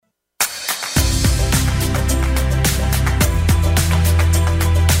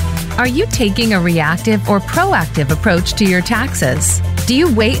Are you taking a reactive or proactive approach to your taxes? Do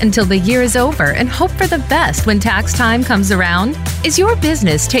you wait until the year is over and hope for the best when tax time comes around? Is your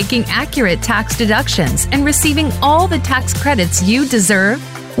business taking accurate tax deductions and receiving all the tax credits you deserve?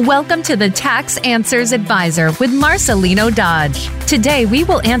 Welcome to the Tax Answers Advisor with Marcelino Dodge. Today, we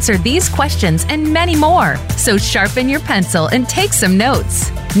will answer these questions and many more. So sharpen your pencil and take some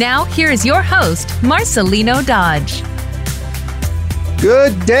notes. Now, here is your host, Marcelino Dodge.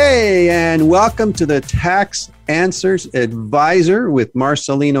 Good day and welcome to the Tax Answers Advisor with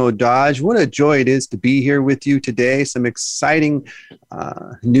Marcelino Dodge. What a joy it is to be here with you today. Some exciting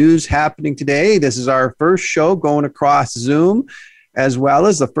news happening today. This is our first show going across Zoom, as well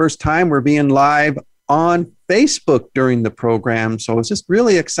as the first time we're being live on Facebook during the program. So it's just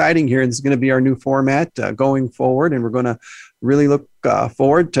really exciting here. This is going to be our new format going forward, and we're going to really look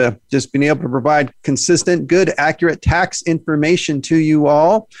forward to just being able to provide consistent, good, accurate tax information to you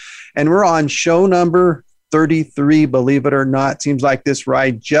all. And we're on show number 33, believe it or not. Seems like this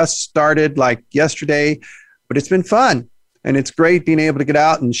ride just started like yesterday, but it's been fun. And it's great being able to get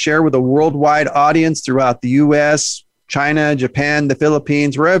out and share with a worldwide audience throughout the U.S., China, Japan, the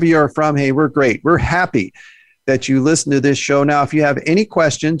Philippines, wherever you're from. Hey, we're great. We're happy that you listen to this show. Now, if you have any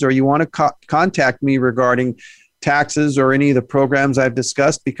questions or you want to contact me regarding taxes or any of the programs I've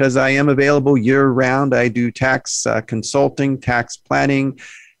discussed, because I am available year round. I do tax consulting, tax planning,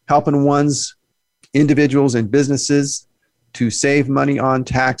 helping individuals and businesses to save money on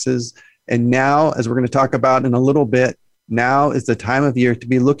taxes. And now, as we're going to talk about in a little bit, now is the time of year to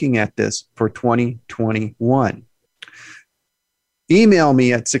be looking at this for 2021. Email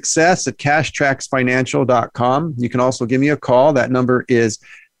me at success@cashtracksfinancial.com. You can also give me a call. That number is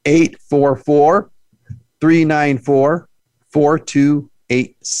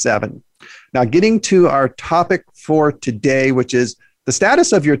 844-394-4287. Now, getting to our topic for today, which is the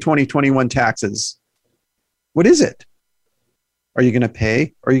status of your 2021 taxes. What is it? Are you going to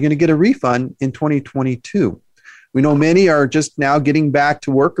pay? Or are you going to get a refund in 2022? We know many are just now getting back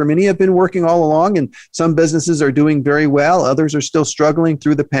to work, or many have been working all along, and some businesses are doing very well. Others are still struggling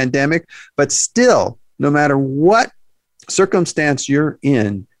through the pandemic. But still, no matter what circumstance you're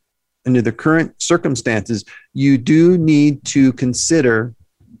in, under the current circumstances, you do need to consider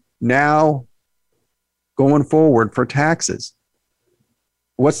now going forward for taxes.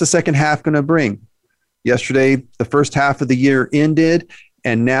 What's the second half going to bring? Yesterday, the first half of the year ended,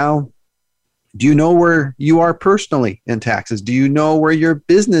 and now, do you know where you are personally in taxes? Do you know where your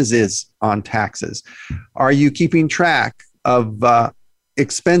business is on taxes? Are you keeping track of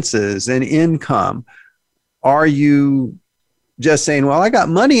expenses and income? Are you just saying, well, I got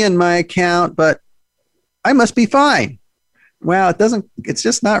money in my account, but I must be fine? Well, it's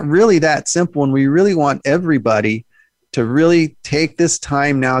just not really that simple. And we really want everybody to really take this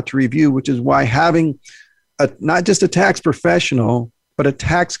time now to review, which is why having not just a tax professional, but a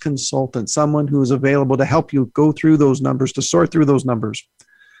tax consultant, someone who is available to help you go through those numbers, to sort through those numbers,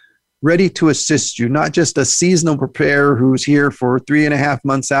 ready to assist you, not just a seasonal preparer who's here for 3.5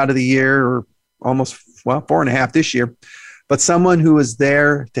 months out of the year, or almost 4.5 this year, but someone who is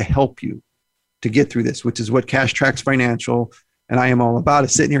there to help you to get through this, which is what Cash Tracks Financial and I am all about,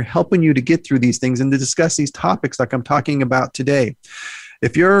 is sitting here helping you to get through these things and to discuss these topics like I'm talking about today.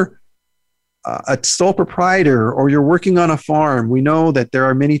 If you're a sole proprietor or you're working on a farm, we know that there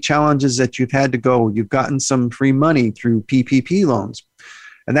are many challenges that you've had to go. You've gotten some free money through PPP loans,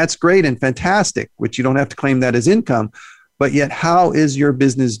 and that's great and fantastic, which you don't have to claim that as income. But yet, how is your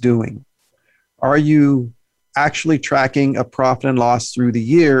business doing? Are you actually tracking a profit and loss through the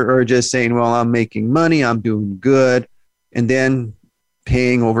year, or just saying, well, I'm making money, I'm doing good, and then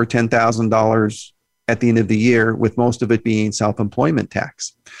paying over $10,000 at the end of the year, with most of it being self-employment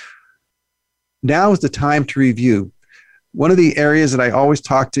tax? Now is the time to review. One of the areas that I always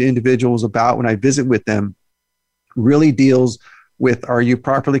talk to individuals about when I visit with them really deals with, are you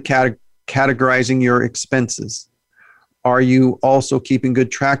properly categorizing your expenses? Are you also keeping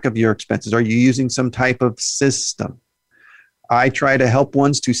good track of your expenses? Are you using some type of system? I try to help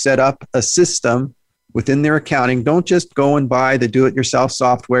ones to set up a system within their accounting. Don't just go and buy the do-it-yourself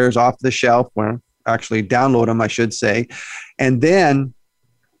softwares off the shelf, or actually download them, I should say, and then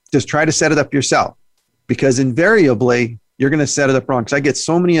just try to set it up yourself, because invariably you're going to set it up wrong. Because I get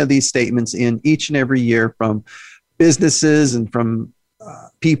so many of these statements in each and every year from businesses and from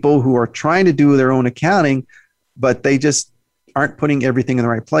people who are trying to do their own accounting, but they just aren't putting everything in the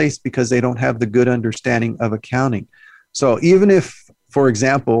right place because they don't have the good understanding of accounting. So even if, for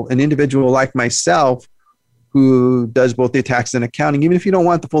example, an individual like myself who does both the tax and accounting, even if you don't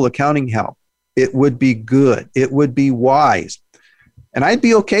want the full accounting help, it would be good, it would be wise And I'd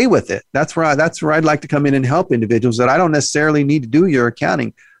be okay with it. That's where I'd like to come in and help individuals that I don't necessarily need to do your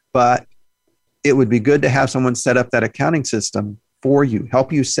accounting, but it would be good to have someone set up that accounting system for you,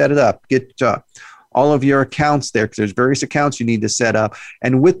 help you set it up, get all of your accounts there, because there's various accounts you need to set up.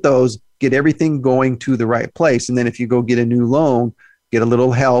 And with those, get everything going to the right place. And then if you go get a new loan, get a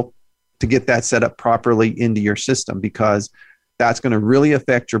little help to get that set up properly into your system, because that's going to really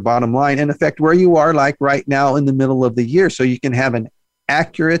affect your bottom line and affect where you are, like right now in the middle of the year. So you can have an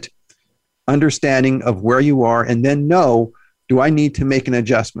accurate understanding of where you are and then know, do I need to make an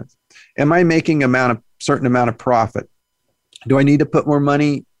adjustment? Am I making certain amount of profit? Do I need to put more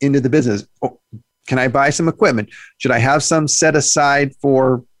money into the business? Can I buy some equipment? Should I have some set aside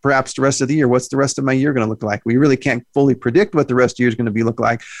for perhaps the rest of the year? What's the rest of my year going to look like? We really can't fully predict what the rest of the year is going to look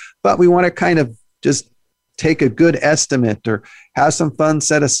like, but we want to kind of just take a good estimate or have some funds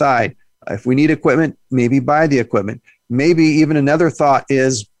set aside. If we need equipment, maybe buy the equipment. Maybe even another thought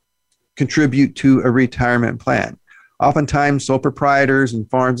is contribute to a retirement plan. Oftentimes, sole proprietors and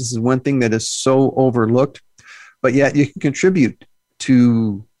farms, this is one thing that is so overlooked, but yet you can contribute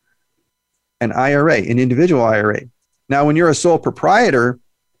to an IRA, an individual IRA. Now, when you're a sole proprietor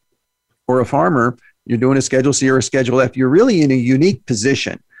or a farmer, you're doing a Schedule C or a Schedule F, you're really in a unique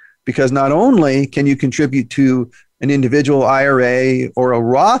position, because not only can you contribute to an individual IRA or a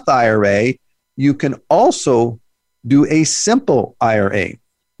Roth IRA, you can also do a simple IRA,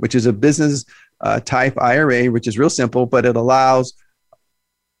 which is a business type IRA, which is real simple, but it allows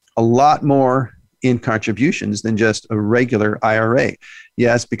a lot more in contributions than just a regular IRA.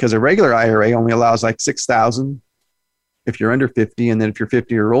 Yes, because a regular IRA only allows like $6,000 if you're under 50, and then if you're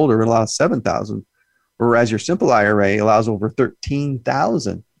 50 or older, it allows $7,000. Whereas your simple IRA allows over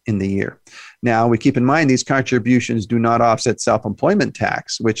 $13,000 in the year. Now, we keep in mind these contributions do not offset self-employment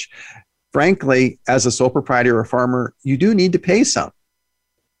tax, which frankly, as a sole proprietor or farmer, you do need to pay some.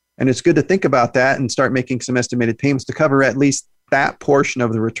 And it's good to think about that and start making some estimated payments to cover at least that portion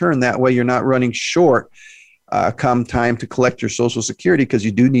of the return. That way you're not running short come time to collect your Social Security, because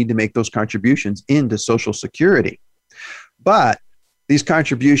you do need to make those contributions into Social Security. But these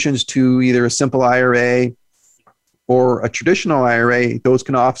contributions to either a simple IRA or a traditional IRA, those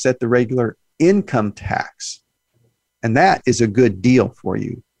can offset the regular income tax. And that is a good deal for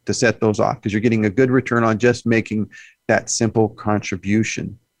you to set those off, because you're getting a good return on just making that simple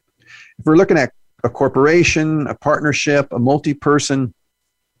contribution. If we're looking at a corporation, a partnership, a multi-person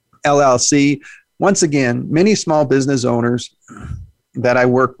LLC, once again, many small business owners that I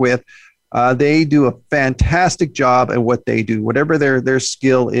work with, they do a fantastic job at what they do, whatever their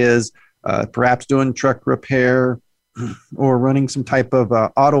skill is, perhaps doing truck repair or running some type of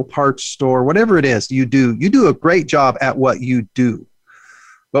auto parts store, whatever it is you do a great job at what you do.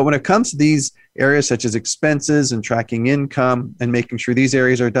 But when it comes to these areas such as expenses and tracking income and making sure these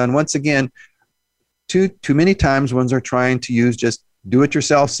areas are done, once again, too many times ones are trying to use just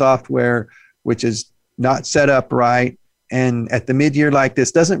do-it-yourself software, which is not set up right. And at the mid-year like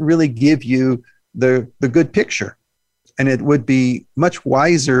this, doesn't really give you the good picture. And it would be much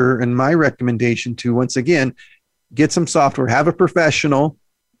wiser, and my recommendation, to once again, get some software, have a professional,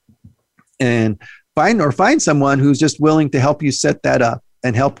 and find someone who's just willing to help you set that up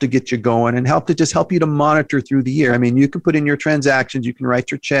and help to get you going and help you to monitor through the year. I mean, you can put in your transactions, you can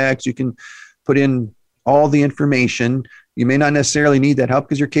write your checks, you can put in all the information. You may not necessarily need that help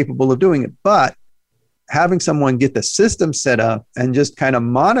because you're capable of doing it, but having someone get the system set up and just kind of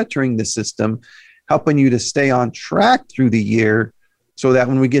monitoring the system, helping you to stay on track through the year, so that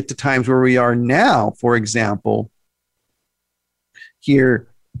when we get to times where we are now, for example, here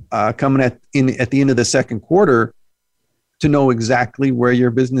coming at the end of the second quarter, to know exactly where your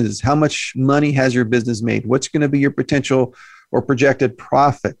business is, how much money has your business made, what's going to be your potential or projected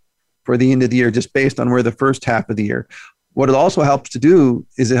profit for the end of the year, just based on where the first half of the year. What it also helps to do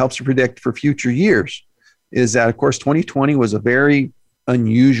is it helps to predict for future years. Is that, of course, 2020 was a very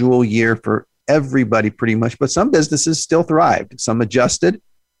unusual year for everybody pretty much, but some businesses still thrived. Some adjusted,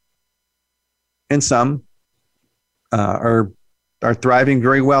 and some are thriving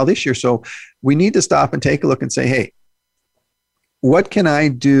very well this year. So we need to stop and take a look and say, hey, what can I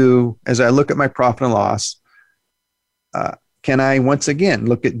do as I look at my profit and loss? Can I once again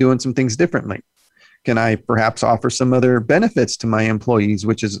look at doing some things differently? Can I perhaps offer some other benefits to my employees,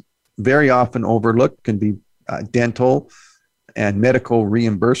 which is very often overlooked? Can be dental and medical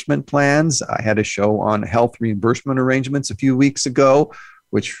reimbursement plans. I had a show on health reimbursement arrangements a few weeks ago,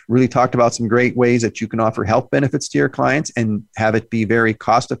 which really talked about some great ways that you can offer health benefits to your clients and have it be very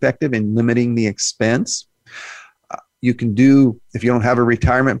cost effective in limiting the expense. you can do, if you don't have a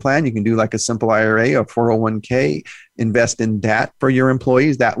retirement plan, you can do like a simple IRA or 401k, invest in that for your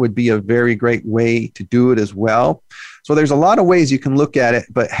employees. That would be a very great way to do it as well. So there's a lot of ways you can look at it,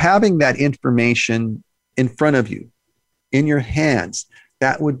 but having that information in front of you, in your hands,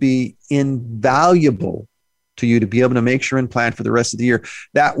 that would be invaluable to you to be able to make sure and plan for the rest of the year.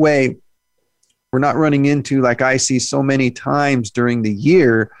 That way, we're not running into, like I see so many times during the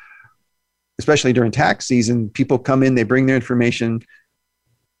year, especially during tax season, people come in, they bring their information,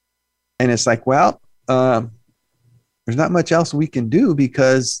 and it's like, well, there's not much else we can do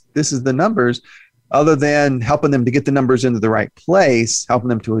because this is the numbers, other than helping them to get the numbers into the right place, helping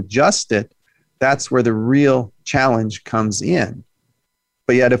them to adjust it. That's where the real challenge comes in.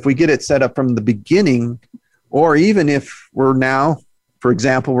 But yet, if we get it set up from the beginning, or even if we're now, for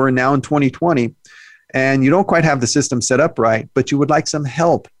example, we're now in 2020, and you don't quite have the system set up right, but you would like some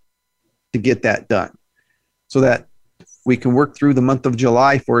help to get that done so that we can work through the month of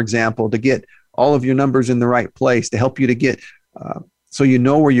July, for example, to get all of your numbers in the right place, to help you to get, so you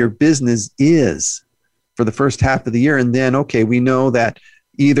know where your business is for the first half of the year. And then, okay, we know that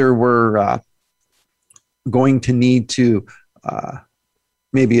either we're going to need to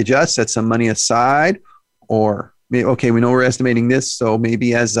maybe adjust, set some money aside, or maybe, okay, we know we're estimating this. So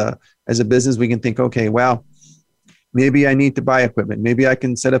maybe as a business, we can think, okay, well, maybe I need to buy equipment. Maybe I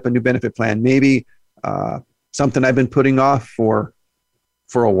can set up a new benefit plan. Maybe something I've been putting off for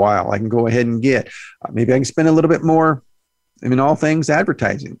a while, I can go ahead and get. Maybe I can spend a little bit more in all things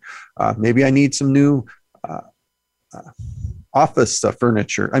advertising. Maybe I need some new office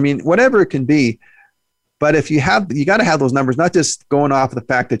furniture. I mean, whatever it can be. But if you got to have those numbers, not just going off of the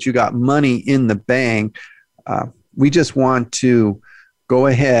fact that you got money in the bank. We just want to go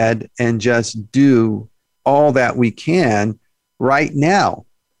ahead and just do all that we can right now,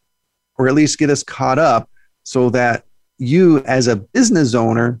 or at least get us caught up so that you as a business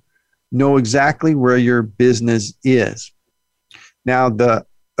owner know exactly where your business is. Now,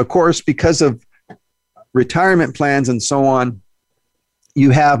 of course, because of retirement plans and so on, you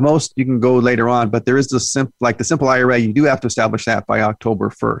can go later on, but there is the simple IRA, you do have to establish that by October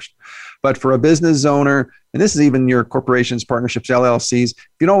 1st. But for a business owner, and this is even your corporations, partnerships, LLCs, if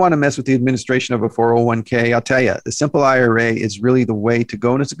you don't want to mess with the administration of a 401k, I'll tell you, the simple IRA is really the way to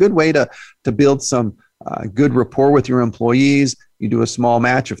go. And it's a good way to build some good rapport with your employees. You do a small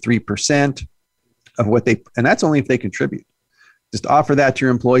match of 3% of what and that's only if they contribute. Just offer that to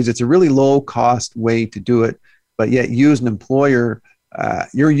your employees. It's a really low cost way to do it, but yet you as an employer,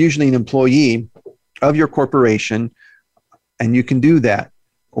 you're usually an employee of your corporation, and you can do that.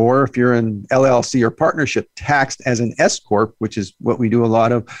 Or if you're an LLC or partnership taxed as an S Corp, which is what we do a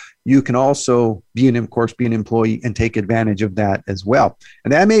lot of, you can also be an employee and take advantage of that as well.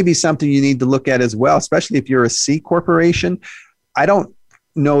 And that may be something you need to look at as well, especially if you're a C corporation. I don't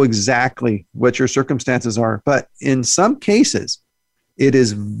know exactly what your circumstances are, but in some cases, it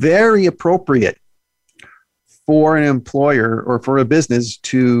is very appropriate for an employer or for a business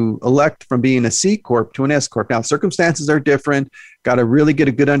to elect from being a C Corp to an S Corp. Now, circumstances are different. Got to really get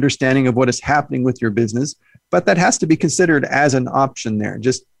a good understanding of what is happening with your business, but that has to be considered as an option there,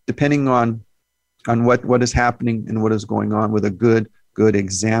 just depending on what is happening and what is going on, with a good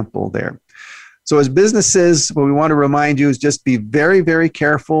example there. So as businesses, what we want to remind you is just be very, very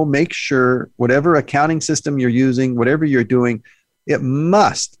careful. Make sure whatever accounting system you're using, whatever you're doing, it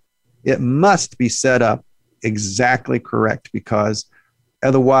must be set up exactly correct, because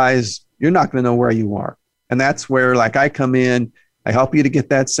otherwise you're not going to know where you are. And that's where, like, I come in, I help you to get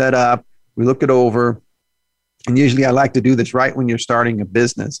that set up. We look it over. And usually I like to do this right when you're starting a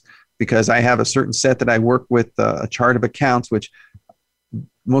business, because I have a certain set that I work with, a chart of accounts, which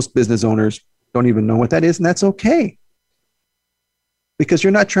most business owners don't even know what that is. And that's okay, because you're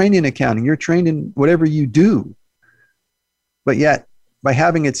not trained in accounting. You're trained in whatever you do. But yet, by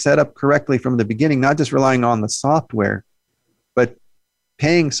having it set up correctly from the beginning, not just relying on the software, but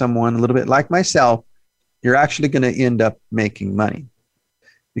paying someone a little bit like myself, you're actually going to end up making money.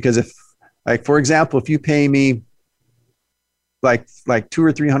 Because if, like, for example, if you pay me like $200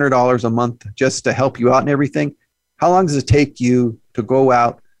 or $300 a month just to help you out and everything, how long does it take you to go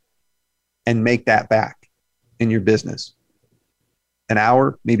out and make that back in your business? An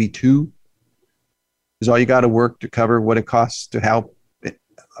hour, maybe 2, is all you got to work to cover what it costs to help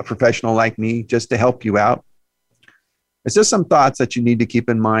a professional like me just to help you out. It's just some thoughts that you need to keep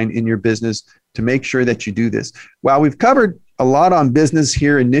in mind in your business to make sure that you do this. Well, we've covered a lot on business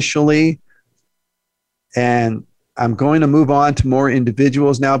here initially, and I'm going to move on to more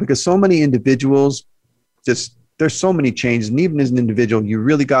individuals now, because so many individuals, there's so many changes. And even as an individual, you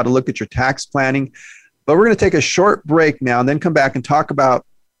really got to look at your tax planning. But we're going to take a short break now and then come back and talk about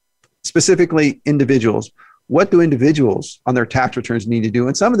specifically individuals. What do individuals on their tax returns need to do?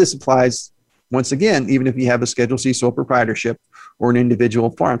 And some of this applies, once again, even if you have a Schedule C sole proprietorship or an individual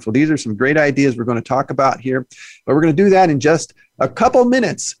farm. So these are some great ideas we're going to talk about here. But we're going to do that in just a couple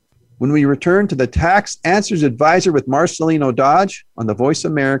minutes when we return to the Tax Answers Advisor with Marcelino Dodge on the Voice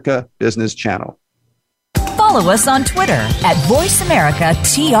America Business Channel. Follow us on Twitter at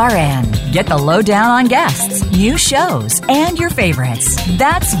VoiceAmericaTRN. Get the lowdown on guests, new shows, and your favorites.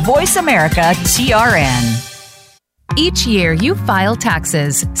 That's VoiceAmericaTRN. Each year, you file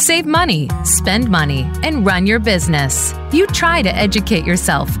taxes, save money, spend money, and run your business. You try to educate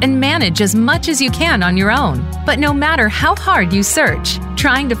yourself and manage as much as you can on your own. But no matter how hard you search,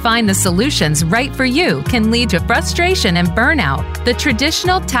 trying to find the solutions right for you can lead to frustration and burnout. The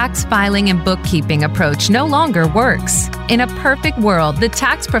traditional tax filing and bookkeeping approach no longer works. In a perfect world, the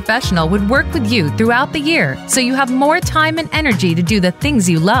tax professional would work with you throughout the year so you have more time and energy to do the things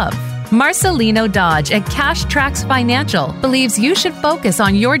you love. Marcelino Dodge at Cash Trax Financial believes you should focus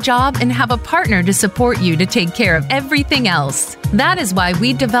on your job and have a partner to support you to take care of everything else. That is why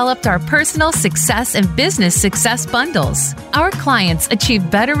we developed our personal success and business success bundles. Our clients achieve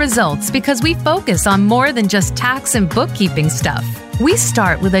better results because we focus on more than just tax and bookkeeping stuff. We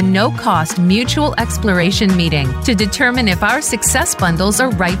start with a no-cost mutual exploration meeting to determine if our success bundles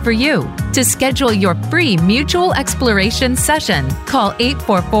are right for you. To schedule your free mutual exploration session, call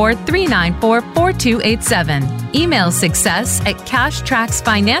 844-394-4287. Email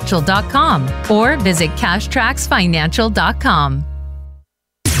success@cashtraxfinancial.com or visit cashtraxfinancial.com.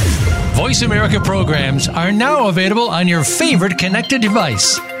 Voice America programs are now available on your favorite connected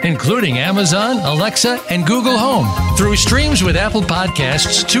device, including Amazon, Alexa, and Google Home. Through streams with Apple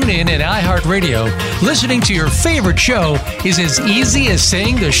Podcasts, TuneIn, and iHeartRadio, listening to your favorite show is as easy as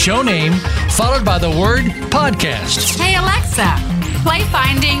saying the show name followed by the word podcast. Hey, Alexa, play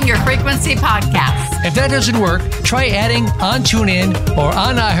Finding Your Frequency podcast. If that doesn't work, try adding on TuneIn or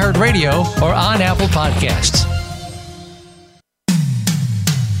on iHeartRadio or on Apple Podcasts.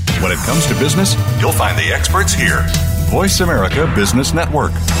 When it comes to business, you'll find the experts here. Voice America Business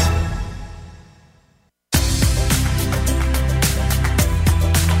Network.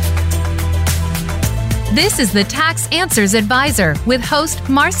 This is the Tax Answers Advisor with host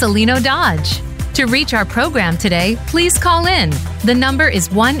Marcelino Dodge. To reach our program today, please call in. The number is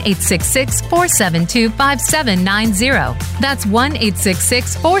 1-866-472-5790. That's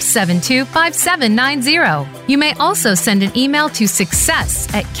 1-866-472-5790. You may also send an email to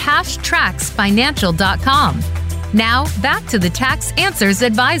success@cashtraxfinancial.com. Now, back to the Tax Answers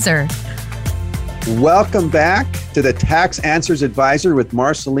Advisor. Welcome back to the Tax Answers Advisor with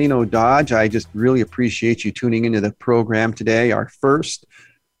Marcelino Dodge. I just really appreciate you tuning into the program today, our first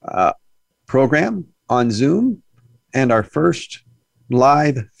program on Zoom and our first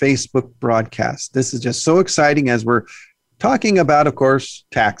live Facebook broadcast. This is just so exciting as we're talking about, of course,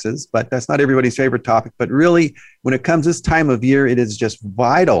 taxes, but that's not everybody's favorite topic. But really, when it comes this time of year, it is just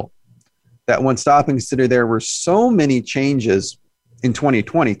vital that one stop and consider there were so many changes in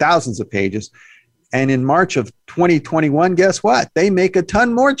 2020, thousands of pages. And in March of 2021, guess what? They make a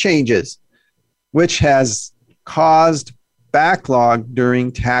ton more changes, which has caused backlog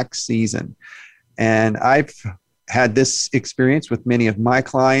during tax season. And I've had this experience with many of my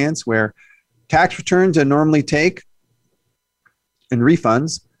clients where tax returns that normally take and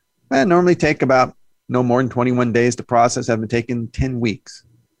refunds normally take about no more than 21 days to process have been taken 10 weeks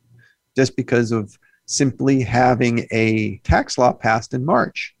just because of simply having a tax law passed in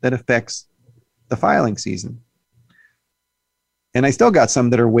March that affects the filing season. And I still got some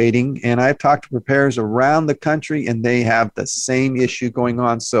that are waiting, and I've talked to preparers around the country and they have the same issue going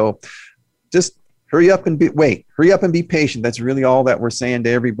on. So just hurry up and be patient. That's really all that we're saying to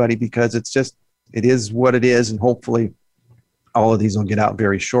everybody, because it is what it is. And hopefully all of these will get out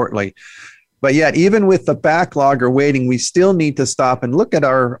very shortly. But yet, even with the backlog or waiting, we still need to stop and look at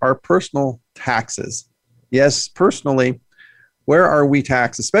our personal taxes. Yes, personally, where are we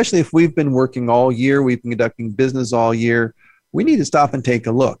taxed? Especially if we've been working all year, we've been conducting business all year. We need to stop and take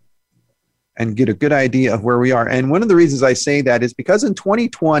a look and get a good idea of where we are. And one of the reasons I say that is because in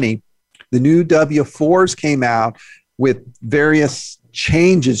 2020, the new W-4s came out with various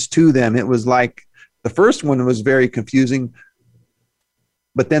changes to them. It was like the first one was very confusing,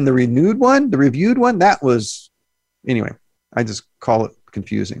 but then the reviewed one, that was, anyway, I just call it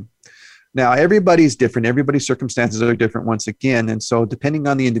confusing. Now, everybody's different. Everybody's circumstances are different once again. And so depending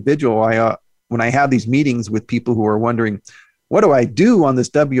on the individual, when I have these meetings with people who are wondering, what do I do on this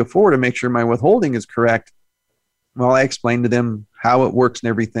W-4 to make sure my withholding is correct? Well, I explain to them how it works and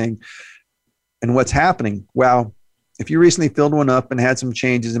everything. And what's happening? Well, if you recently filled one up and had some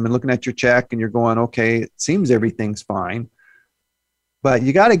changes and been looking at your check and you're going, okay, it seems everything's fine, but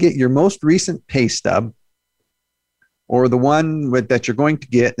you got to get your most recent pay stub or the one that you're going to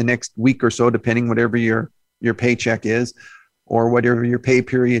get the next week or so, depending whatever your paycheck is or whatever your pay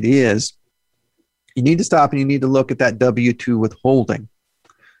period is. You need to stop and you need to look at that W-2 withholding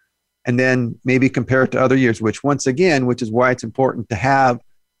and then maybe compare it to other years, which is why it's important to have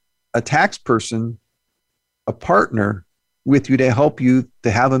a tax person, a partner with you to help you,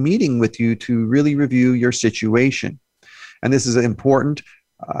 to have a meeting with you to really review your situation. And this is important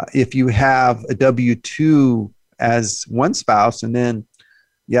if you have a W-2 as one spouse and then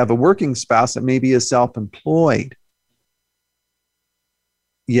you have a working spouse that maybe is self-employed.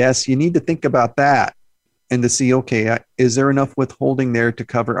 Yes, you need to think about that and to see, okay, is there enough withholding there to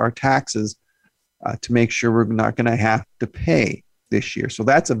cover our taxes to make sure we're not going to have to pay this year? So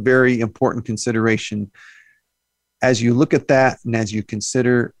that's a very important consideration. As you look at that and as you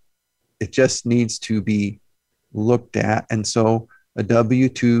consider, it just needs to be looked at. And so a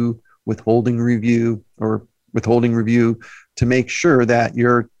W-2 withholding review to make sure that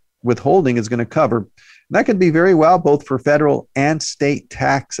your withholding is going to cover. And that could be very well both for federal and state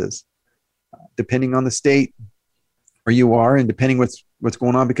taxes, depending on the state where you are and depending what's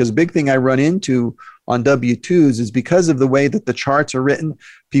going on. Because a big thing I run into on W-2s is because of the way that the charts are written,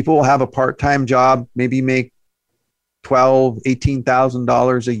 people will have a part-time job, maybe make $12,000,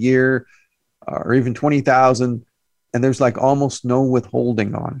 $18,000 a year, or even $20,000, and there's like almost no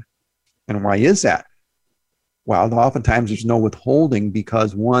withholding on. And why is that? Well, oftentimes there's no withholding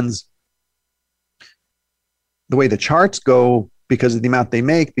because the way the charts go, because of the amount they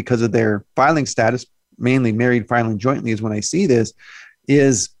make, because of their filing status, mainly married filing jointly is when I see this,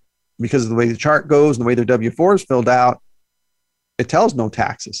 is because of the way the chart goes and the way their W-4 is filled out, it tells no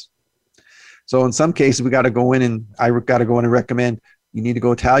taxes. So in some cases, I got to go in and recommend you need to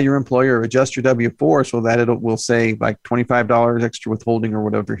go tell your employer or adjust your W-4 so that will say like $25 extra withholding or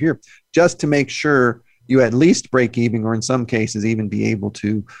whatever here, just to make sure you at least break even, or in some cases even be able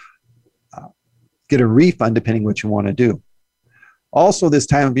to get a refund depending what you want to do. Also this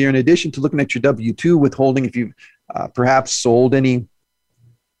time of year, in addition to looking at your W-2 withholding, if you perhaps sold anything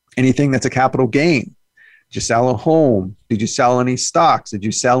that's a capital gain, did you sell a home? Did you sell any stocks? Did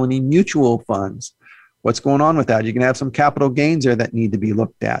you sell any mutual funds? What's going on with that? You can have some capital gains there that need to be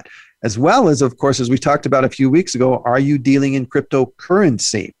looked at. As well as, of course, as we talked about a few weeks ago, are you dealing in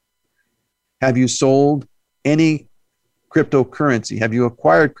cryptocurrency? Have you sold any cryptocurrency? Have you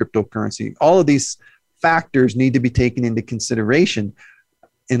acquired cryptocurrency? All of these factors need to be taken into consideration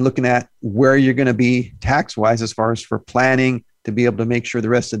in looking at where you're going to be tax-wise as far as for planning to be able to make sure the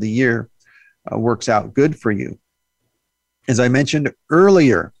rest of the year works out good for you. As I mentioned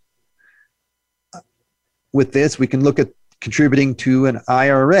earlier, with this, we can look at contributing to an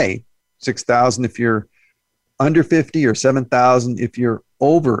IRA, $6,000 if you're under 50 or $7,000 if you're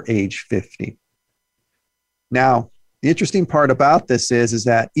over age 50. Now, the interesting part about this is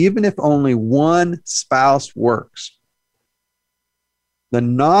that even if only one spouse works, the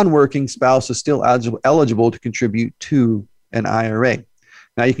non-working spouse is still eligible to contribute to an IRA.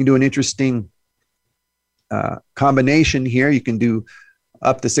 Now, you can do an interesting combination here. You can do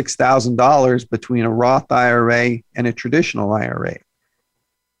up to $6,000 between a Roth IRA and a traditional IRA.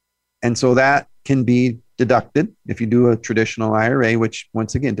 And so that can be deducted if you do a traditional IRA, which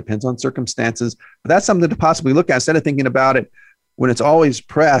once again depends on circumstances. But that's something to possibly look at instead of thinking about it when it's always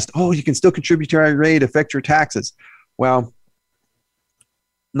pressed, oh, you can still contribute to your IRA to affect your taxes. Well,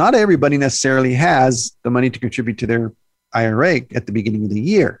 not everybody necessarily has the money to contribute to their IRA at the beginning of the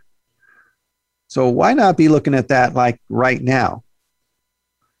year. So why not be looking at that like right now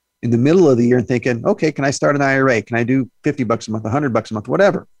in the middle of the year and thinking, okay, can I start an IRA? Can I do $50 a month, $100 a month,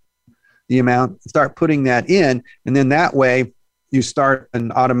 whatever the amount, start putting that in. And then that way you start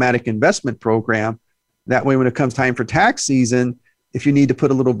an automatic investment program. That way, when it comes time for tax season, if you need to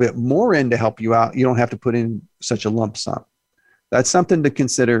put a little bit more in to help you out, you don't have to put in such a lump sum. That's something to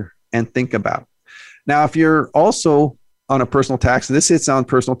consider and think about. Now, if you're also on a personal tax, this hits on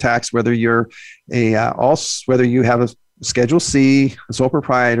personal tax, whether you're whether you have a Schedule C, a sole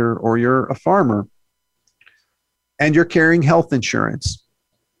proprietor, or you're a farmer, and you're carrying health insurance,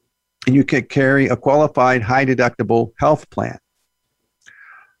 and you can carry a qualified high deductible health plan.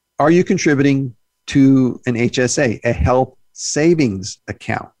 Are you contributing to an HSA, a health savings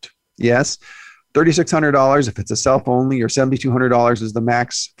account? Yes. $3,600 if it's a self-only, or $7,200 is the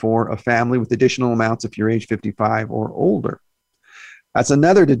max for a family, with additional amounts if you're age 55 or older. That's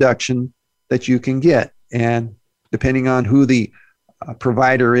another deduction that you can get. And depending on who the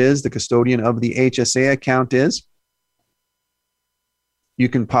provider is, the custodian of the HSA account is. You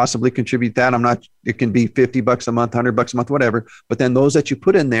can possibly contribute that. It can be $50 a month, $100 a month, whatever. But then those that you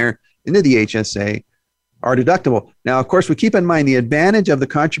put in there into the HSA are deductible. Now, of course, we keep in mind the advantage of the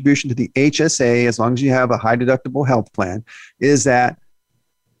contribution to the HSA, as long as you have a high deductible health plan, is that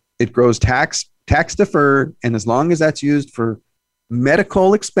it grows tax deferred. And as long as that's used for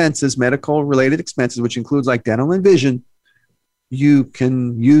medical expenses, medical related expenses, which includes like dental and vision, you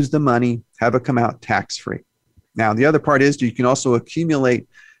can use the money, have it come out tax free. Now, the other part is you can also accumulate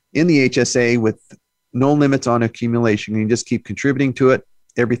in the HSA with no limits on accumulation. You can just keep contributing to it.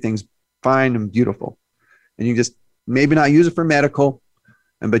 Everything's fine and beautiful. And you just maybe not use it for medical,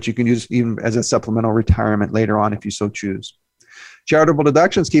 but you can use it even as a supplemental retirement later on if you so choose. Charitable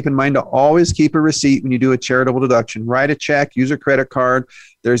deductions, keep in mind to always keep a receipt when you do a charitable deduction. Write a check, use a credit card.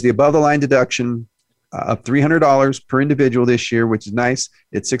 There's the above the line deduction of $300 per individual this year, which is nice.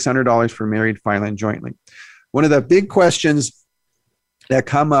 It's $600 for married, filing jointly. One of the big questions that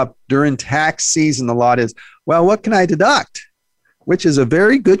come up during tax season a lot is, well, what can I deduct? Which is a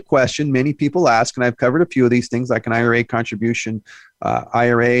very good question many people ask, and I've covered a few of these things like an IRA contribution, an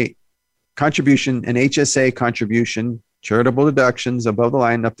HSA contribution, charitable deductions above the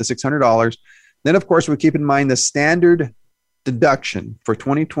line up to $600. Then, of course, we keep in mind the standard deduction for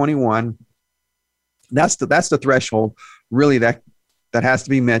 2021. That's the threshold really that has to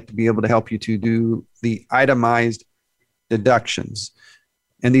be met to be able to help you to do the itemized deductions.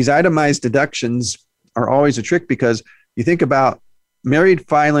 And these itemized deductions are always a trick because you think about married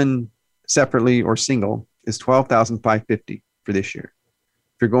filing separately or single is $12,550 for this year.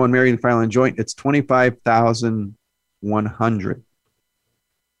 If you're going married and filing joint, it's $25,100.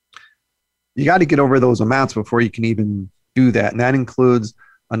 You got to get over those amounts before you can even do that. And that includes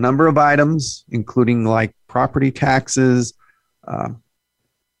a number of items, including like property taxes, a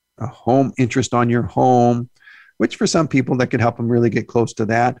home interest on your home, which for some people that could help them really get close to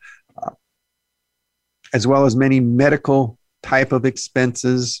that, as well as many medical type of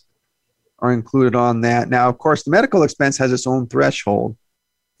expenses are included on that. Now, of course, the medical expense has its own threshold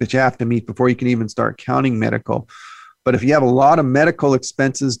that you have to meet before you can even start counting medical. But if you have a lot of medical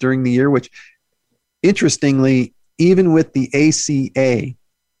expenses during the year, which interestingly, even with the ACA,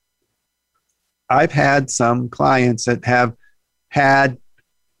 I've had some clients that have had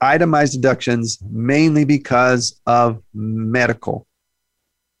itemized deductions mainly because of medical.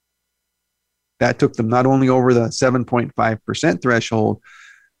 That took them not only over the 7.5% threshold,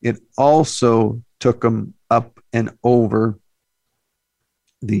 it also took them up and over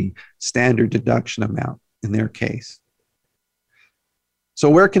the standard deduction amount in their case. So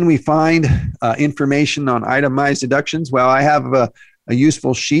where can we find information on itemized deductions? Well, I have a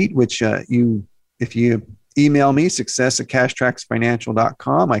useful sheet, which if you email me,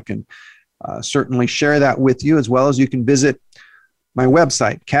 success@cashtracksfinancial.com, I can certainly share that with you, as well as you can visit my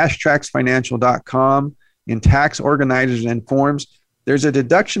website, cashtracksfinancial.com. In tax organizers and forms, there's a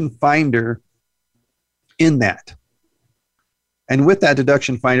deduction finder in that. And with that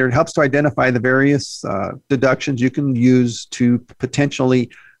deduction finder, it helps to identify the various deductions you can use to potentially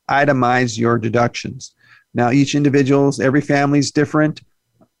itemize your deductions. Now, every family is different.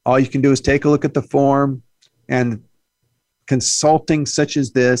 All you can do is take a look at the form, and consulting such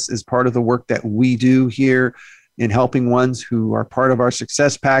as this is part of the work that we do here in helping ones who are part of our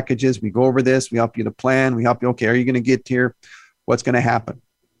success packages. We go over this, we help you to plan, we help you, okay, are you going to get here? What's going to happen?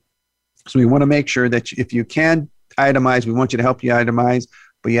 So we want to make sure that if you can itemize, we want you to help you itemize,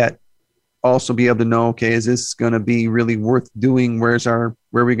 but yet also be able to know, okay, is this going to be really worth doing? Where are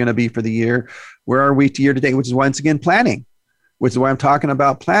we going to be for the year? Where are we to year to date? Which is once again planning, which is why I'm talking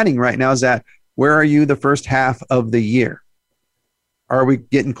about planning right now, is that where are you the first half of the year? Are we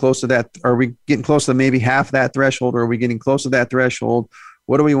getting close to that? Are we getting close to maybe half that threshold, or are we getting close to that threshold?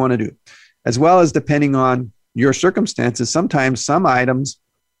 What do we want to do? As well as depending on your circumstances, sometimes some items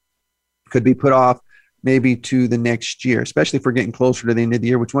could be put off maybe to the next year, especially if we're getting closer to the end of the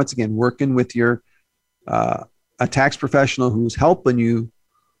year, which once again, working with your a tax professional who's helping you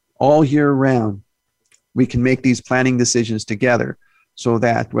all year round, we can make these planning decisions together so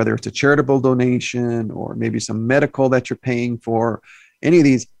that whether it's a charitable donation or maybe some medical that you're paying for, any of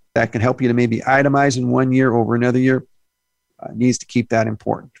these that can help you to maybe itemize in one year over another year, needs to keep that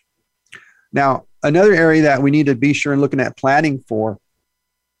important. Now, another area that we need to be sure and looking at planning for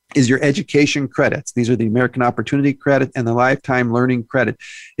is your education credits. These are the American Opportunity Credit and the Lifetime Learning Credit.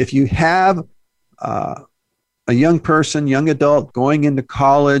 If you have a young person, young adult going into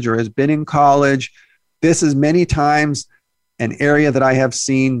college or has been in college, this is many times an area that I have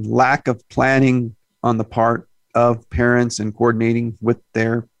seen lack of planning on the part of parents and coordinating with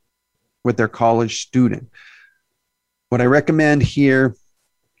their college student. What I recommend here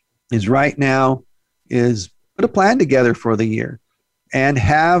is right now is put a plan together for the year and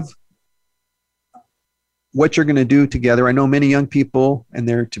have what you're going to do together. I know many young people, and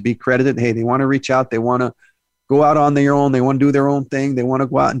they're to be credited, hey, they want to reach out, they want to go out on their own, they want to do their own thing, they want to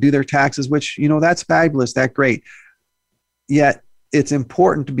go out and do their taxes, which, that's fabulous, that's great. Yet it's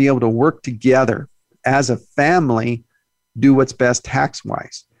important to be able to work together as a family, do what's best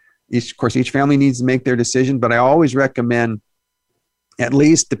tax-wise. Of course, each family needs to make their decision, but I always recommend, at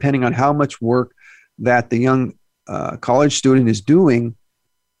least depending on how much work that the young college student is doing,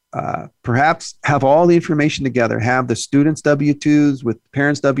 perhaps have all the information together, have the students' W-2s with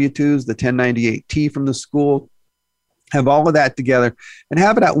parents' W-2s, the 1098-T from the school, have all of that together and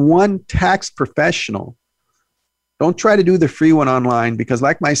have it at one tax professional. Don't try to do the free one online, because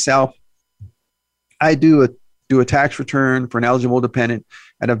like myself, I do a tax return for an eligible dependent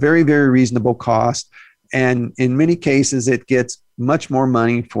at a very, very reasonable cost. And in many cases, it gets much more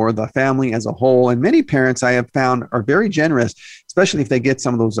money for the family as a whole. And many parents I have found are very generous, especially if they get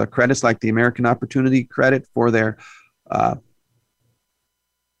some of those credits like the American Opportunity Credit for their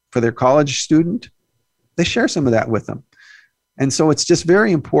college student. They share some of that with them. And so it's just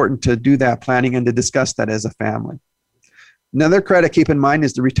very important to do that planning and to discuss that as a family. Another credit, keep in mind,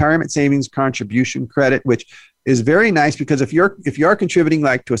 is the Retirement Savings Contribution Credit, which is very nice because if you are contributing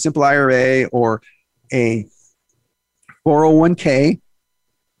like to a simple IRA or a 401k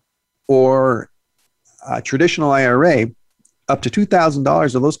or a traditional IRA, up to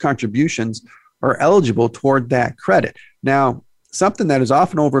 $2,000 of those contributions are eligible toward that credit. Now, something that is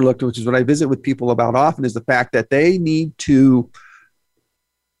often overlooked, which is what I visit with people about often, is the fact that they need to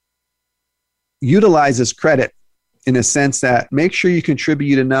utilize this credit in a sense that make sure you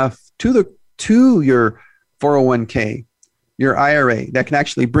contribute enough to your 401k, your IRA, that can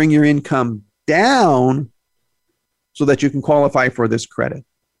actually bring your income down so that you can qualify for this credit.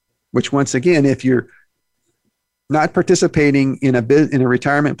 Which, once again, if you're not participating in a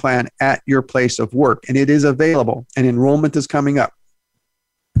retirement plan at your place of work, and it is available, and enrollment is coming up,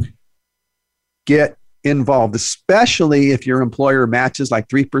 get involved, especially if your employer matches like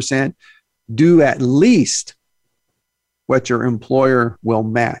 3%. Do at least what your employer will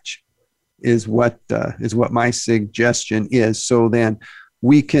match is what my suggestion is. So then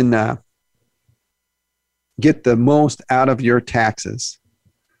we can get the most out of your taxes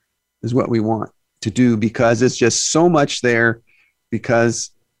is what we want to do, because it's just so much there,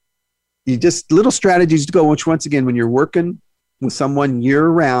 because you just little strategies to go, which once again, when you're working with someone year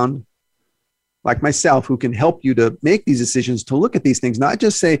round, like myself, who can help you to make these decisions, to look at these things, not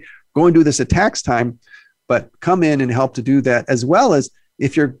just say, go and do this at tax time, but come in and help to do that, as well as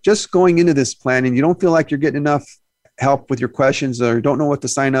if you're just going into this plan and you don't feel like you're getting enough help with your questions, or don't know what to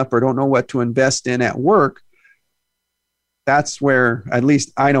sign up, or don't know what to invest in at work, that's where at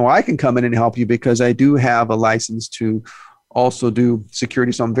least I know I can come in and help you, because I do have a license to also do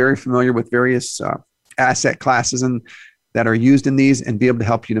security. So I'm very familiar with various asset classes and that are used in these, and be able to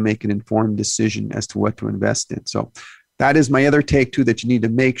help you to make an informed decision as to what to invest in. So that is my other take too, that you need to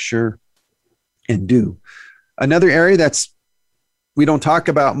make sure and do. Another area that's we don't talk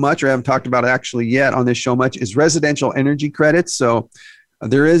about much, or haven't talked about actually yet on this show much, is residential energy credits. So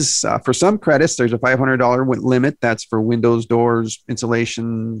there is, for some credits, there's a $500 limit. That's for windows, doors,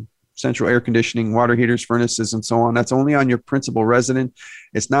 insulation, central air conditioning, water heaters, furnaces, and so on. That's only on your principal resident.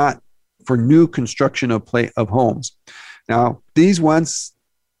 It's not for new construction of homes. Now, these items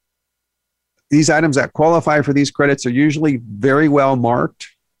that qualify for these credits are usually very well marked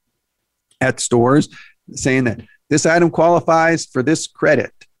at stores, saying that this item qualifies for this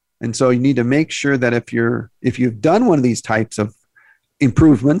credit. And so you need to make sure that if you've done one of these types of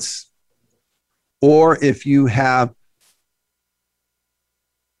improvements, or if you have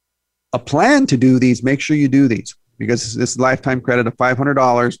a plan to do these, make sure you do these, because this is a lifetime credit of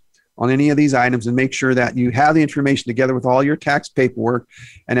 $500 on any of these items, and make sure that you have the information together with all your tax paperwork.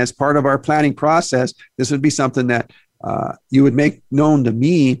 And as part of our planning process, this would be something that you would make known to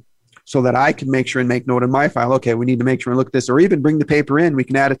me, so that I can make sure and make note in my file. Okay, we need to make sure and look at this, or even bring the paper in. We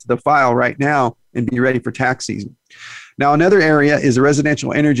can add it to the file right now and be ready for tax season. Now, another area is a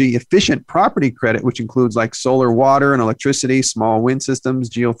residential energy efficient property credit, which includes like solar, water, and electricity, small wind systems,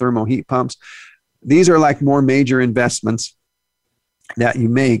 geothermal heat pumps. These are like more major investments that you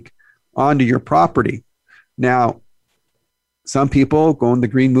make onto your property. Now, some people go in the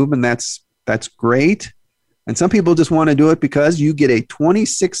green movement. That's great. And some people just want to do it because you get a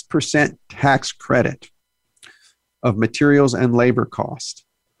 26% tax credit of materials and labor cost,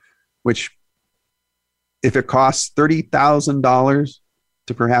 which if it costs $30,000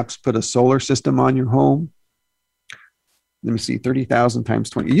 to perhaps put a solar system on your home, let me see, 30,000 times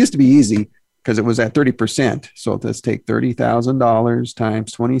 20. It used to be easy because it was at 30%. So let's take $30,000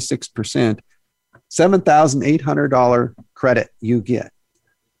 times 26%, $7,800 credit you get.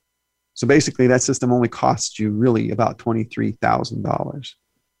 So basically that system only costs you really about $23,000.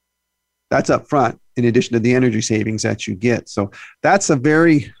 That's up front in addition to the energy savings that you get. So that's a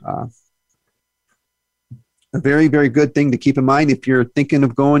very, very good thing to keep in mind. If you're thinking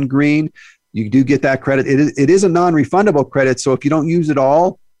of going green, you do get that credit. It is a non-refundable credit. So if you don't use it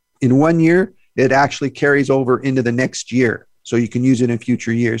all in 1 year, it actually carries over into the next year. So you can use it in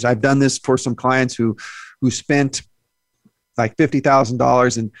future years. I've done this for some clients who spent like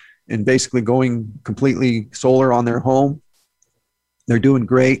 $50,000 and basically going completely solar on their home. They're doing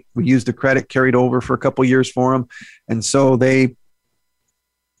great. We used the credit carried over for a couple years for them. And so they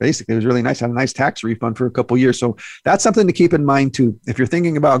basically, it was really nice. Had a nice tax refund for a couple years. So that's something to keep in mind too. If you're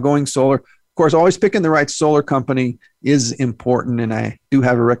thinking about going solar, of course, always picking the right solar company is important. And I do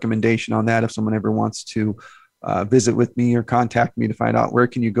have a recommendation on that if someone ever wants to visit with me or contact me to find out where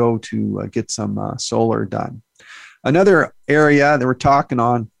can you go to get some solar done. Another area that we're talking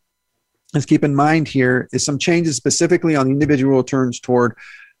on, let's keep in mind here, is some changes specifically on the individual returns toward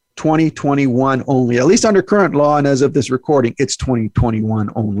 2021 only, at least under current law. And as of this recording, it's 2021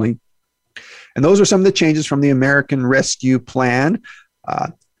 only. And those are some of the changes from the American Rescue Plan.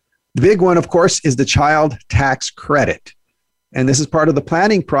 The big one, of course, is the child tax credit. And this is part of the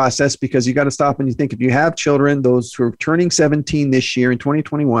planning process because you got to stop and you think if you have children, those who are turning 17 this year in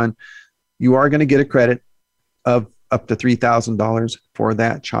 2021, you are going to get a credit of up to $3,000 for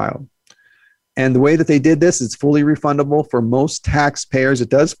that child. And the way that they did this is fully refundable for most taxpayers. It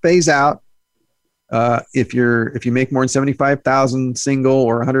does phase out if you make more than $75,000 single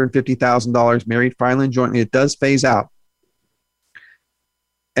or $150,000 married, filing jointly. It does phase out.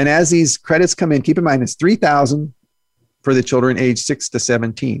 And as these credits come in, keep in mind it's $3,000 for the children age 6 to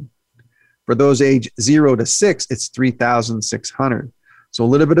 17. For those age 0 to 6, it's $3,600. So a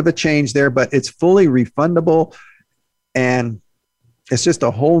little bit of a change there, but it's fully refundable, and it's just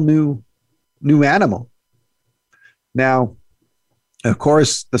a whole new animal. Now, of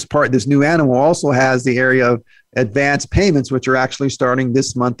course, this new animal also has the area of advance payments, which are actually starting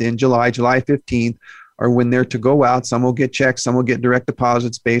this month in July 15th, or when they're to go out. Some will get checks, some will get direct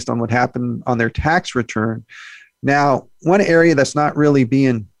deposits based on what happened on their tax return. Now, one area that's not really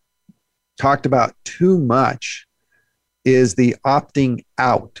being talked about too much is the opting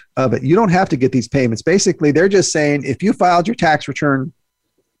out of it. You don't have to get these payments. Basically, they're just saying if you filed your tax return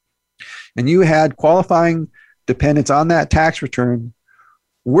and you had qualifying dependents on that tax return,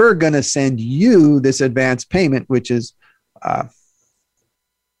 we're going to send you this advance payment, which is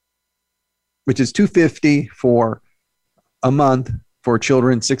 $250 for a month for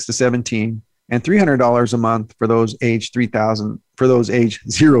children 6 to 17, and $300 a month for those age 3,000 for those age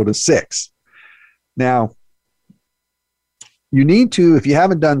 0 to 6. Now, you need to, if you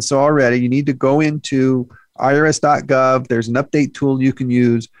haven't done so already, you need to go into irs.gov. There's an update tool you can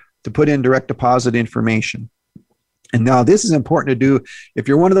use to put in direct deposit information. And now this is important to do if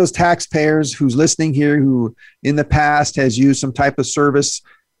you're one of those taxpayers who's listening here who in the past has used some type of service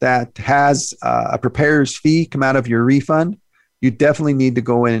that has a preparer's fee come out of your refund. You definitely need to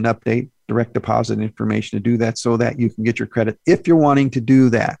go in and update direct deposit information to do that so that you can get your credit if you're wanting to do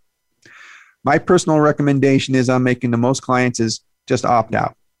that. My personal recommendation is I'm making to most clients is just opt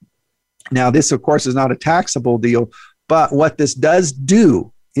out. Now, this, of course, is not a taxable deal, but what this does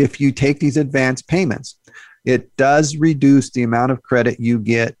do, if you take these advance payments, it does reduce the amount of credit you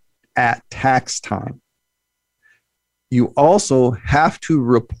get at tax time. You also have to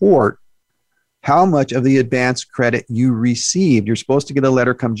report how much of the advance credit you received. You're supposed to get a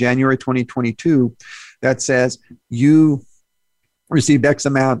letter come January 2022 that says you received X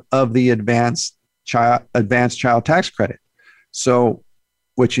amount of the advanced child tax credit. So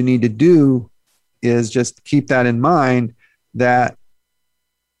what you need to do is just keep that in mind, that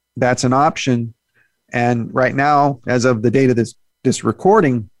that's an option. And right now, as of the date of this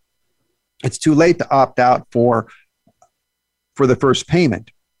recording, it's too late to opt out for the first payment.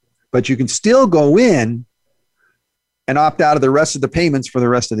 But you can still go in and opt out of the rest of the payments for the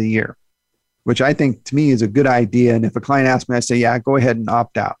rest of the year, which I think to me is a good idea. And if a client asks me, I say, yeah, go ahead and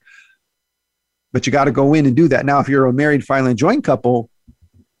opt out. But you got to go in and do that. Now, if you're a married filing joint couple,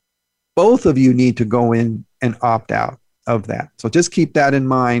 both of you need to go in and opt out of that. So just keep that in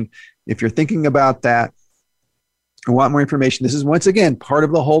mind. If you're thinking about that, and want more information, this is once again part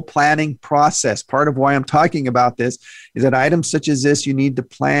of the whole planning process. Part of why I'm talking about this is that items such as this you need to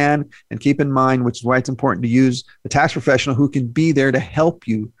plan and keep in mind, which is why it's important to use a tax professional who can be there to help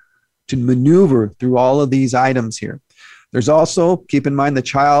you to maneuver through all of these items here. There's also, keep in mind, the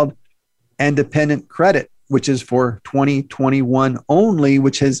child and dependent credit, which is for 2021 only,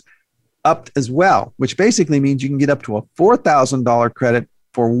 which has upped as well, which basically means you can get up to a $4,000 credit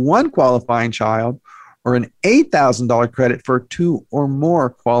for one qualifying child or an $8,000 credit for two or more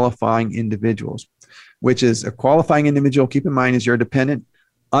qualifying individuals, which is a qualifying individual, keep in mind, is your dependent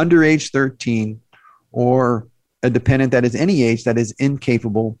under age 13 or a dependent that is any age that is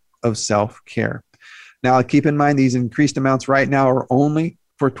incapable of self-care. Now, keep in mind, these increased amounts right now are only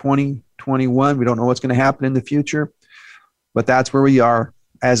for 2021. We don't know what's going to happen in the future, but that's where we are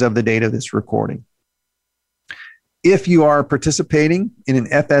as of the date of this recording. If you are participating in an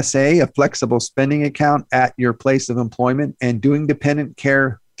FSA, a flexible spending account at your place of employment and doing dependent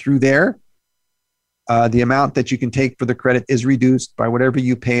care through there, the amount that you can take for the credit is reduced by whatever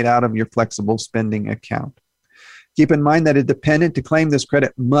you paid out of your flexible spending account. Keep in mind that a dependent to claim this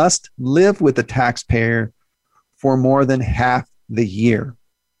credit must live with the taxpayer for more than half the year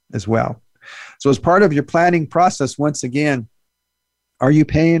as well. So as part of your planning process, once again, are you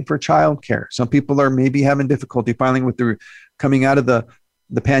paying for childcare? Some people are maybe having difficulty filing with the coming out of the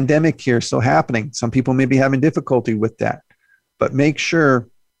pandemic here still happening. Some people may be having difficulty with that. But make sure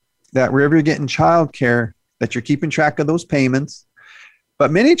that wherever you're getting childcare, that you're keeping track of those payments.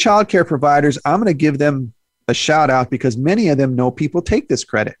 But many childcare providers, I'm going to give them a shout out because many of them know people take this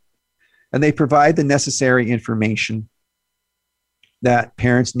credit and they provide the necessary information that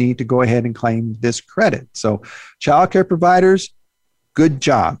parents need to go ahead and claim this credit. So childcare providers, good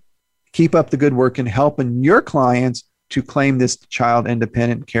job. Keep up the good work in helping your clients to claim this child and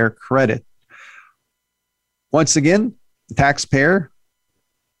dependent care credit. Once again, the taxpayer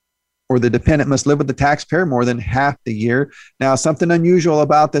or the dependent must live with the taxpayer more than half the year. Now, something unusual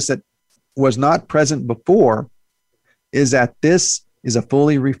about this that was not present before is that this is a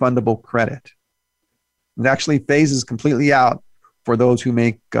fully refundable credit. It actually phases completely out for those who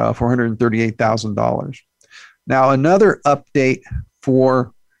make $438,000. Now, another update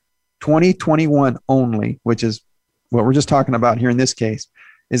for 2021 only, which is what we're just talking about here in this case,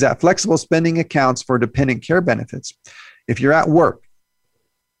 is that flexible spending accounts for dependent care benefits. If you're at work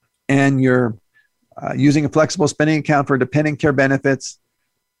and you're using a flexible spending account for dependent care benefits,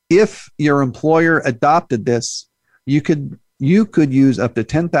 if your employer adopted this, you could use up to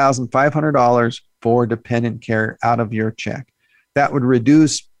 $10,500 for dependent care out of your check. That would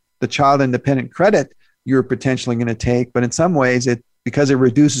reduce the child and dependent credit you're potentially going to take, but in some ways, because it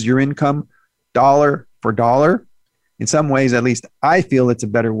reduces your income dollar for dollar, in some ways, at least I feel it's a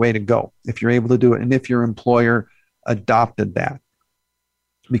better way to go if you're able to do it and if your employer adopted that,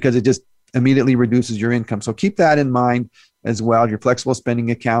 because it just immediately reduces your income. So keep that in mind as well, your flexible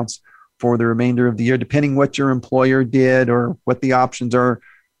spending accounts for the remainder of the year, depending what your employer did or what the options are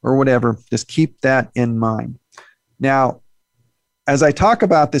or whatever, just keep that in mind. Now, as I talk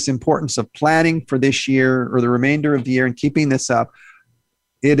about this importance of planning for this year or the remainder of the year and keeping this up,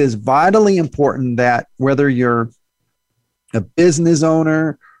 it is vitally important that whether you're a business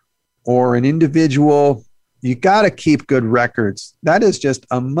owner or an individual, you got to keep good records. That is just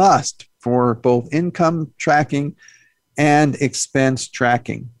a must for both income tracking and expense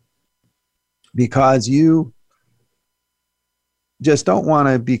tracking, because you just don't want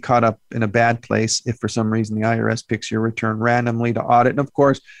to be caught up in a bad place if for some reason the IRS picks your return randomly to audit. And of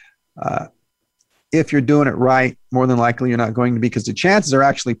course, if you're doing it right, more than likely you're not going to be, because the chances are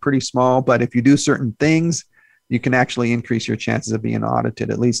actually pretty small. But if you do certain things, you can actually increase your chances of being audited,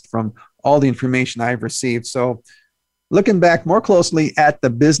 at least from all the information I've received. So looking back more closely at the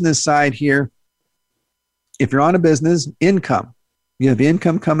business side here, if you're on a business, income, you have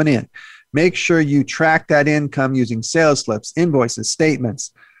income coming in. Make sure you track that income using sales slips, invoices,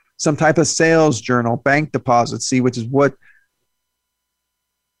 statements, some type of sales journal, bank deposits, which is what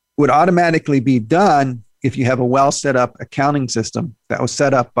would automatically be done if you have a well set up accounting system that was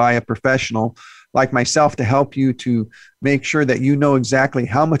set up by a professional like myself to help you to make sure that you know exactly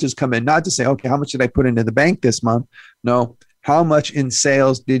how much is coming in. Not to say, okay, how much did I put into the bank this month? No, how much in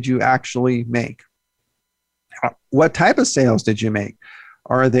sales did you actually make? What type of sales did you make?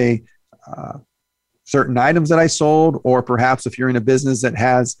 Are they certain items that I sold? Or perhaps if you're in a business that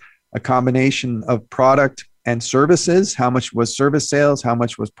has a combination of product and services, how much was service sales? How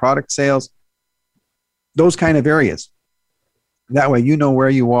much was product sales? Those kind of areas. That way you know where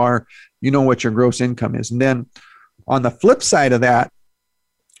you are, you know what your gross income is. And then on the flip side of that,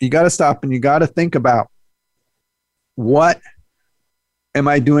 you got to stop and you got to think about what am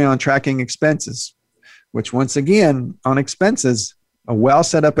I doing on tracking expenses? Which, once again, on expenses, a well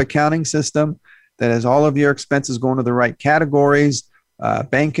set up accounting system that has all of your expenses going to the right categories,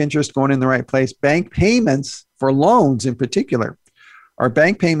 bank interest going in the right place, bank payments for loans in particular. Are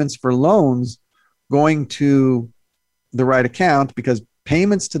bank payments for loans going to the right account? Because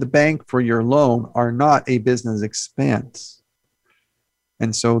payments to the bank for your loan are not a business expense.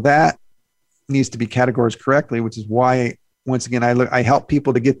 And so that needs to be categorized correctly, which is why, once again, I help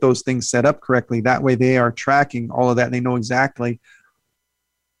people to get those things set up correctly. That way they are tracking all of that and they know exactly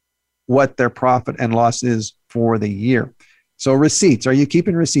what their profit and loss is for the year. So receipts, are you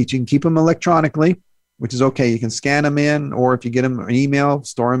keeping receipts? You can keep them electronically, which is okay. You can scan them in, or if you get them an email,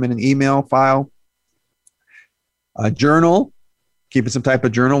 store them in an email file. A journal, keeping some type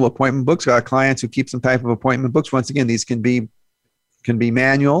of journal, appointment books. Got clients who keep some type of appointment books. Once again, these can be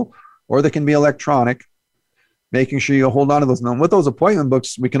manual or they can be electronic, making sure you hold on to those. Now, with those appointment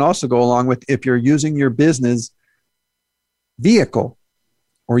books, we can also go along with, if you're using your business vehicle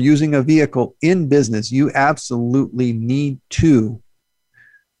or using a vehicle in business, you absolutely need to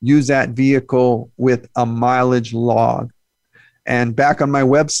use that vehicle with a mileage log. And back on my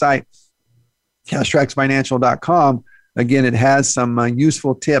website, cashtracksfinancial.com, again, it has some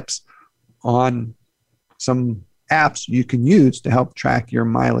useful tips on some apps you can use to help track your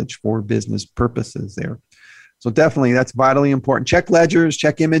mileage for business purposes there. So definitely, that's vitally important. Check ledgers,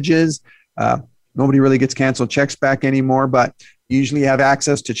 check images. Nobody really gets canceled checks back anymore, but you usually have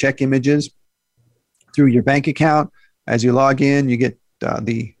access to check images through your bank account. As you log in, you get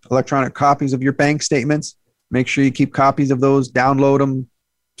the electronic copies of your bank statements. Make sure you keep copies of those, download them,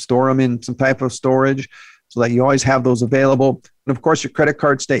 store them in some type of storage so that you always have those available. And of course, your credit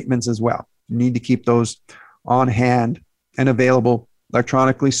card statements as well. You need to keep those on hand and available,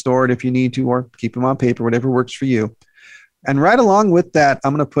 electronically stored if you need to, or keep them on paper, whatever works for you. And right along with that,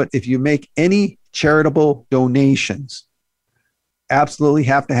 I'm going to put, if you make any charitable donations, absolutely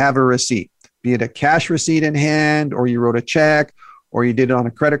have to have a receipt, be it a cash receipt in hand, or you wrote a check, or you did it on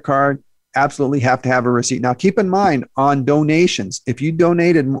a credit card. Absolutely have to have a receipt. Now, keep in mind on donations, if you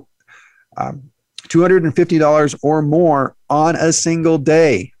donated $250 or more on a single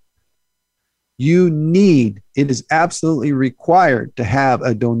day, it is absolutely required to have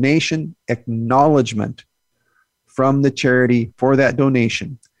a donation acknowledgement from the charity for that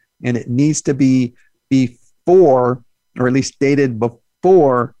donation. And it needs to be before, or at least dated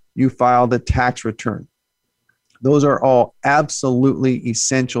before, you file the tax return. Those are all absolutely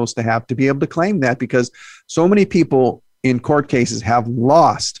essentials to have to be able to claim that, because so many people in court cases have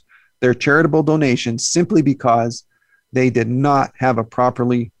lost their charitable donations simply because they did not have a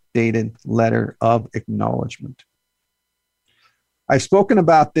properly dated letter of acknowledgement. I've spoken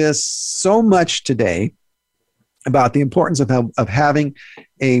about this so much today, about the importance of having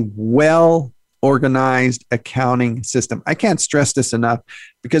a well-organized accounting system. I can't stress this enough,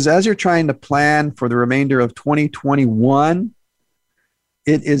 because as you're trying to plan for the remainder of 2021,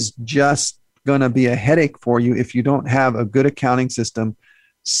 it is just going to be a headache for you if you don't have a good accounting system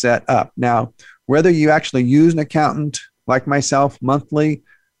set up. Now, whether you actually use an accountant like myself monthly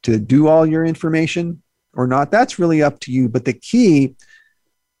to do all your information or not, that's really up to you. But the key,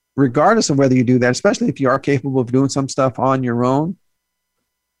 regardless of whether you do that, especially if you are capable of doing some stuff on your own,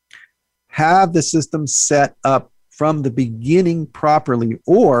 have the system set up from the beginning properly,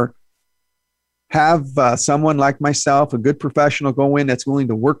 or have someone like myself, a good professional, go in that's willing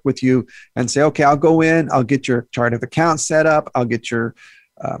to work with you and say, okay, I'll go in, I'll get your chart of accounts set up, I'll get your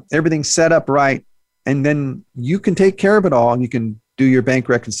everything set up right, and then you can take care of it all. You can do your bank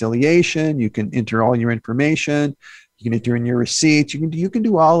reconciliation, you can enter all your information, you can enter in your receipts, you can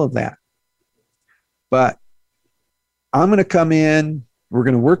do all of that. But I'm going to come in, we're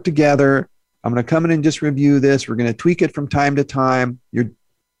going to work together, I'm going to come in and just review this, we're going to tweak it from time to time.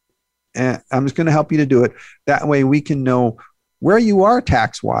 And I'm just going to help you to do it. That way we can know where you are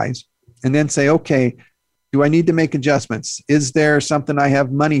tax-wise, and then say, okay, do I need to make adjustments? Is there something I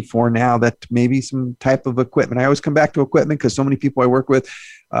have money for now, that maybe some type of equipment? I always come back to equipment because so many people I work with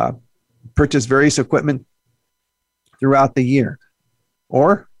purchase various equipment throughout the year.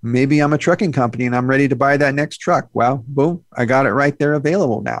 Or maybe I'm a trucking company and I'm ready to buy that next truck. Well, boom, I got it right there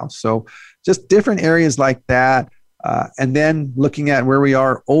available now. So just different areas like that. And then looking at where we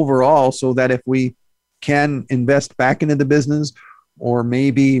are overall, so that if we can invest back into the business, or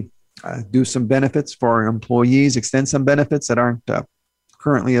maybe do some benefits for our employees, extend some benefits that aren't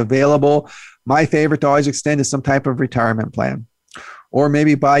currently available. My favorite to always extend is some type of retirement plan, or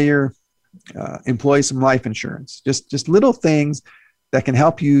maybe buy your employees some life insurance. Just little things that can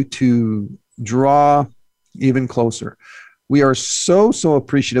help you to draw even closer. We are so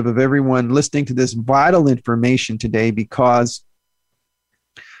appreciative of everyone listening to this vital information today, because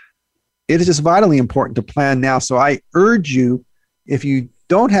it is just vitally important to plan now. So I urge you, if you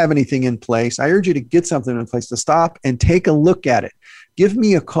don't have anything in place, I urge you to get something in place, to stop and take a look at it. Give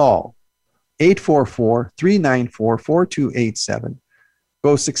me a call, 844-394-4287.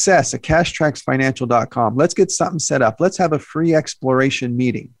 Go success at cashtracksfinancial.com. Let's get something set up. Let's have a free exploration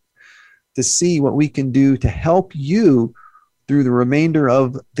meeting to see what we can do to help you through the remainder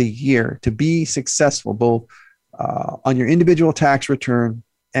of the year to be successful, both on your individual tax return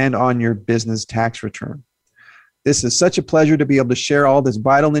and on your business tax return. This is such a pleasure to be able to share all this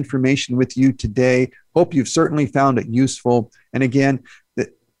vital information with you today. Hope you've certainly found it useful. And again,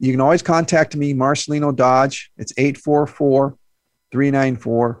 you can always contact me, Marcelino Dodge. It's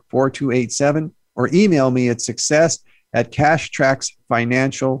 844-394-4287, or email me at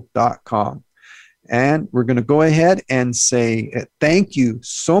success@cashtracksfinancial.com. And we're going to go ahead and say thank you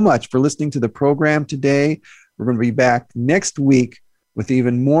so much for listening to the program today. We're going to be back next week with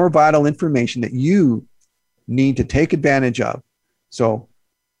even more vital information that you need to take advantage of. So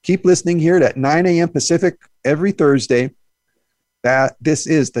keep listening here at 9 a.m. Pacific every Thursday. This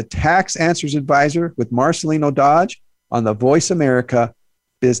is the Tax Answers Advisor with Marcelino Dodge on the Voice America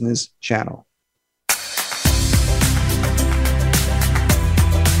Business Channel.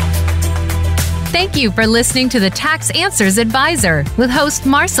 Thank you for listening to the Tax Answers Advisor with host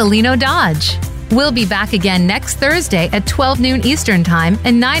Marcelino Dodge. We'll be back again next Thursday at 12 noon Eastern Time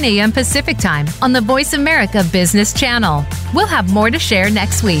and 9 a.m. Pacific Time on the Voice America Business Channel. We'll have more to share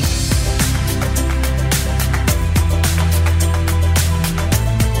next week.